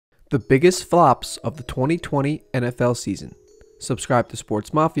The biggest flops of the 2020 NFL season. Subscribe to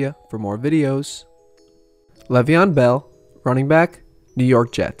Sportsmafia for more videos. Le'Veon Bell, running back, New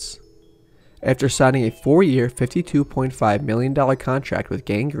York Jets. After signing a 4-year, $52.5 million contract with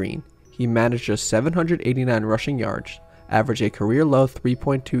Gang Green, he managed just 789 rushing yards, averaged a career-low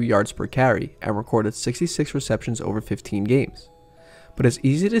 3.2 yards per carry, and recorded 66 receptions over 15 games. But it's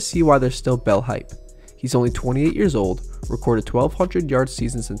easy to see why there's still Bell hype. He's only 28 years old, recorded 1,200-yard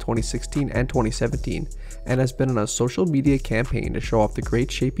seasons in 2016 and 2017, and has been on a social media campaign to show off the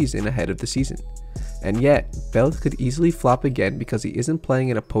great shape he's in ahead of the season. And yet, Bell could easily flop again because he isn't playing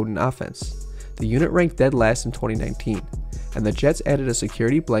an opponent offense. The unit ranked dead last in 2019, and the Jets added a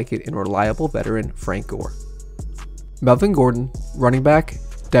security blanket in reliable veteran Frank Gore. Melvin Gordon, running back,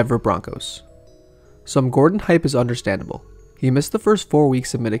 Denver Broncos. Some Gordon hype is understandable. He missed the first 4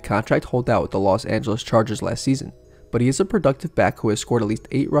 weeks amid a contract holdout with the Los Angeles Chargers last season, but he is a productive back who has scored at least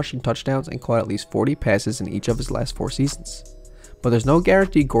 8 rushing touchdowns and caught at least 40 passes in each of his last 4 seasons. But there's no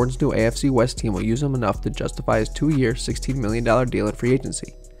guarantee Gordon's new AFC West team will use him enough to justify his 2-year, $16 million deal in free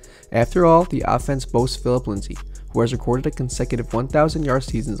agency. After all, the offense boasts Phillip Lindsay, who has recorded a consecutive 1,000-yard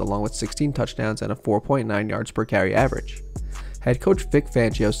seasons along with 16 touchdowns and a 4.9 yards per carry average. Head coach Vic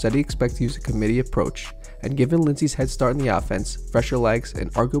Fangio said he expects to use a committee approach, and given Lindsay's head start in the offense, fresher legs,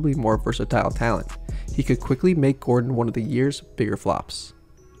 and arguably more versatile talent, he could quickly make Gordon one of the year's bigger flops.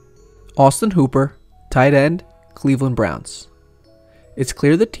 Austin Hooper, tight end, Cleveland Browns. It's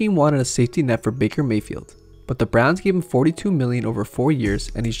clear the team wanted a safety net for Baker Mayfield, but the Browns gave him $42 million over 4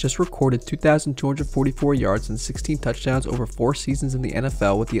 years, and he's just recorded 2,244 yards and 16 touchdowns over 4 seasons in the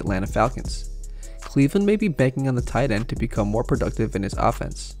NFL with the Atlanta Falcons. Cleveland may be banking on the tight end to become more productive in his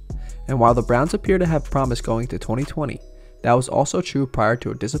offense. And while the Browns appear to have promise going to 2020, that was also true prior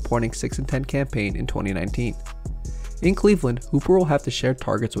to a disappointing 6-10 campaign in 2019. In Cleveland, Hooper will have to share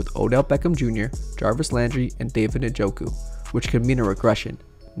targets with Odell Beckham Jr., Jarvis Landry, and David Njoku, which could mean a regression,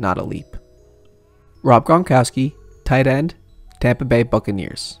 not a leap. Rob Gronkowski, tight end, Tampa Bay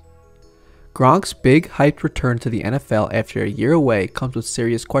Buccaneers. Gronk's big, hyped return to the NFL after a year away comes with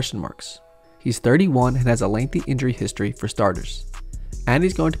serious question marks. He's 31 and has a lengthy injury history for starters. And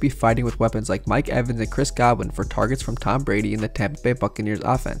he's going to be fighting with weapons like Mike Evans and Chris Godwin for targets from Tom Brady in the Tampa Bay Buccaneers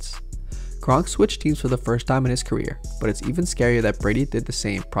offense. Gronk switched teams for the first time in his career, but it's even scarier that Brady did the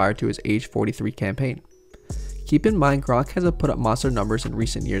same prior to his age 43 campaign. Keep in mind Gronk hasn't put up monster numbers in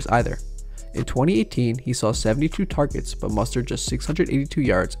recent years either. In 2018, he saw 72 targets but mustered just 682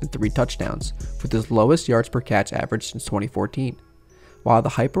 yards and 3 touchdowns, with his lowest yards per catch average since 2014. While the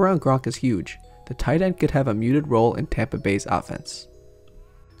hype around Gronk is huge, the tight end could have a muted role in Tampa Bay's offense.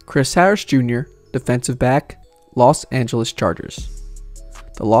 Chris Harris Jr., defensive back, Los Angeles Chargers.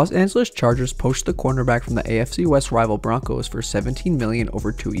 The Los Angeles Chargers poached the cornerback from the AFC West rival Broncos for $17 million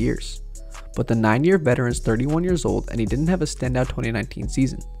over 2 years. But the 9-year veteran is 31 years old and he didn't have a standout 2019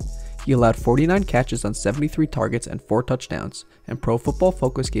 season. He allowed 49 catches on 73 targets and 4 touchdowns, and Pro Football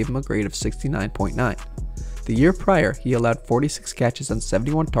Focus gave him a grade of 69.9. The year prior, he allowed 46 catches on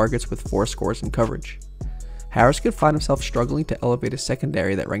 71 targets with 4 scores in coverage. Harris could find himself struggling to elevate a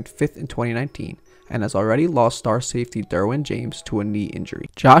secondary that ranked 5th in 2019 and has already lost star safety Derwin James to a knee injury.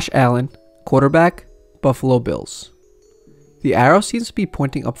 Josh Allen, quarterback, Buffalo Bills. The arrow seems to be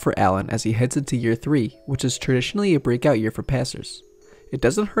pointing up for Allen as he heads into year 3, which is traditionally a breakout year for passers. It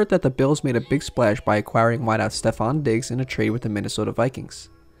doesn't hurt that the Bills made a big splash by acquiring wideout Stephon Diggs in a trade with the Minnesota Vikings.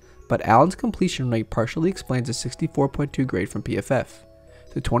 But Allen's completion rate partially explains a 64.2 grade from PFF.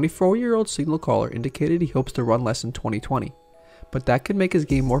 The 24-year-old signal caller indicated he hopes to run less in 2020, but that could make his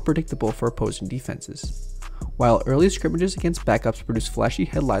game more predictable for opposing defenses. While early scrimmages against backups produced flashy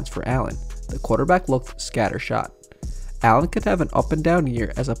headlines for Allen, the quarterback looked scattershot. Allen could have an up and down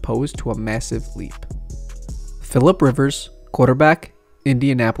year as opposed to a massive leap. Phillip Rivers, quarterback,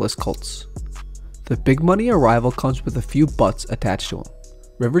 Indianapolis Colts. The big money arrival comes with a few buts attached to him.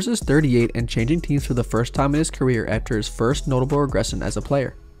 Rivers is 38 and changing teams for the first time in his career after his first notable regression as a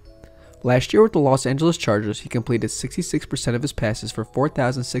player. Last year with the Los Angeles Chargers, he completed 66% of his passes for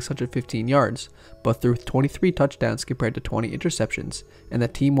 4,615 yards, but threw 23 touchdowns compared to 20 interceptions, and the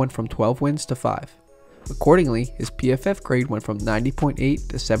team went from 12 wins to 5. Accordingly, his PFF grade went from 90.8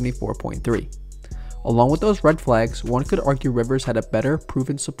 to 74.3. Along with those red flags, one could argue Rivers had a better,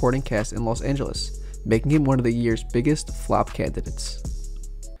 proven supporting cast in Los Angeles, making him one of the year's biggest flop candidates.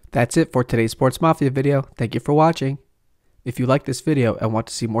 That's it for today's Sports Mafia video. Thank you for watching. If you like this video and want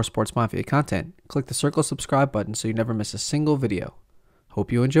to see more Sports Mafia content, click the circle subscribe button so you never miss a single video.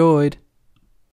 Hope you enjoyed.